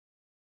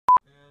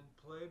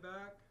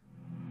Playback.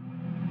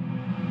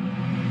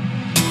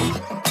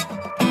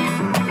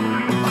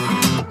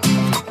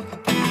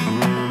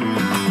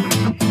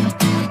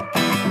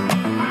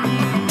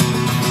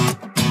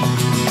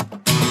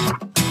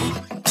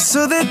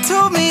 So they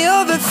told me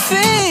all the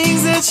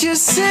things that you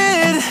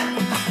said,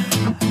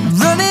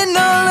 running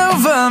all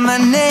over my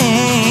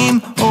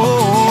name.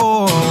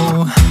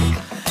 Oh,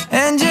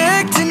 and you're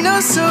acting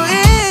oh so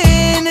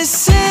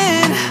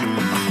innocent,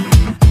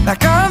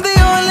 like I'm the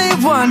only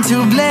one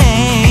to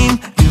blame.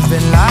 You've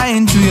been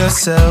lying to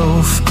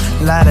yourself,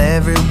 lied to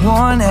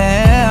everyone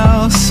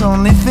else,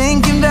 only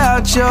thinking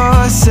about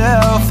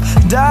yourself.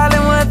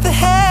 Darling, what the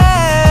hell?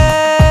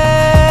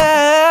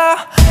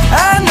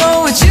 I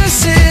know what you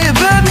say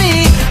about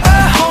me,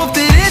 I hope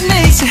that it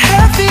makes you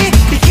happy.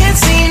 You can't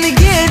seem to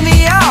get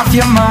me off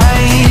your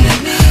mind.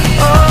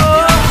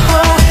 Oh,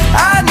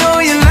 I know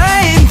you're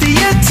lying through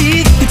your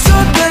teeth. You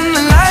told them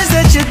the lies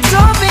that you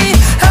told me.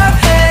 I've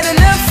had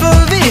enough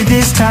of it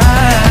this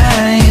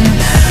time.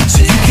 So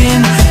you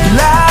can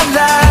lie,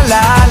 lie,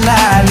 lie,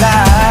 lie,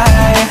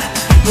 lie.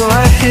 Go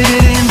ahead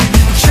and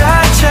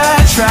try, try,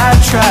 try,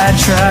 try,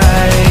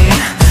 try.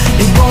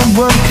 It won't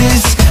work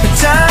this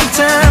time,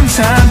 time,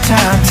 time,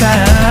 time,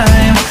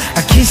 time.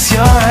 I kiss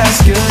your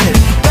ass good.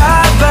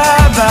 Bye,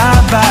 bye,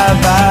 bye, bye,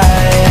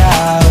 bye.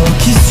 I'll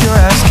kiss your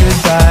ass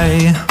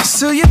goodbye.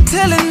 So you're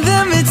telling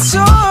them it's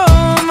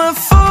all my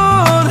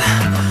fault.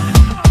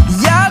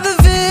 You're the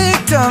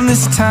victim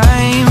this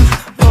time.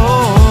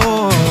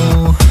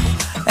 Oh,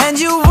 and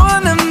you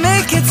wanna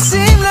make it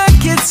seem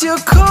like it's your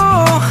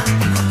call.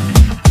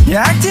 You're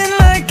acting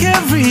like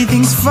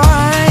everything's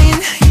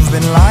fine. You've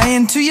been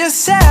lying to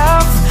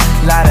yourself,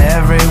 lie to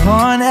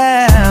everyone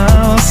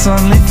else,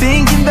 only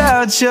thinking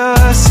about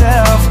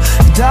yourself.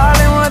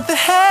 Darling, what the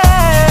hell?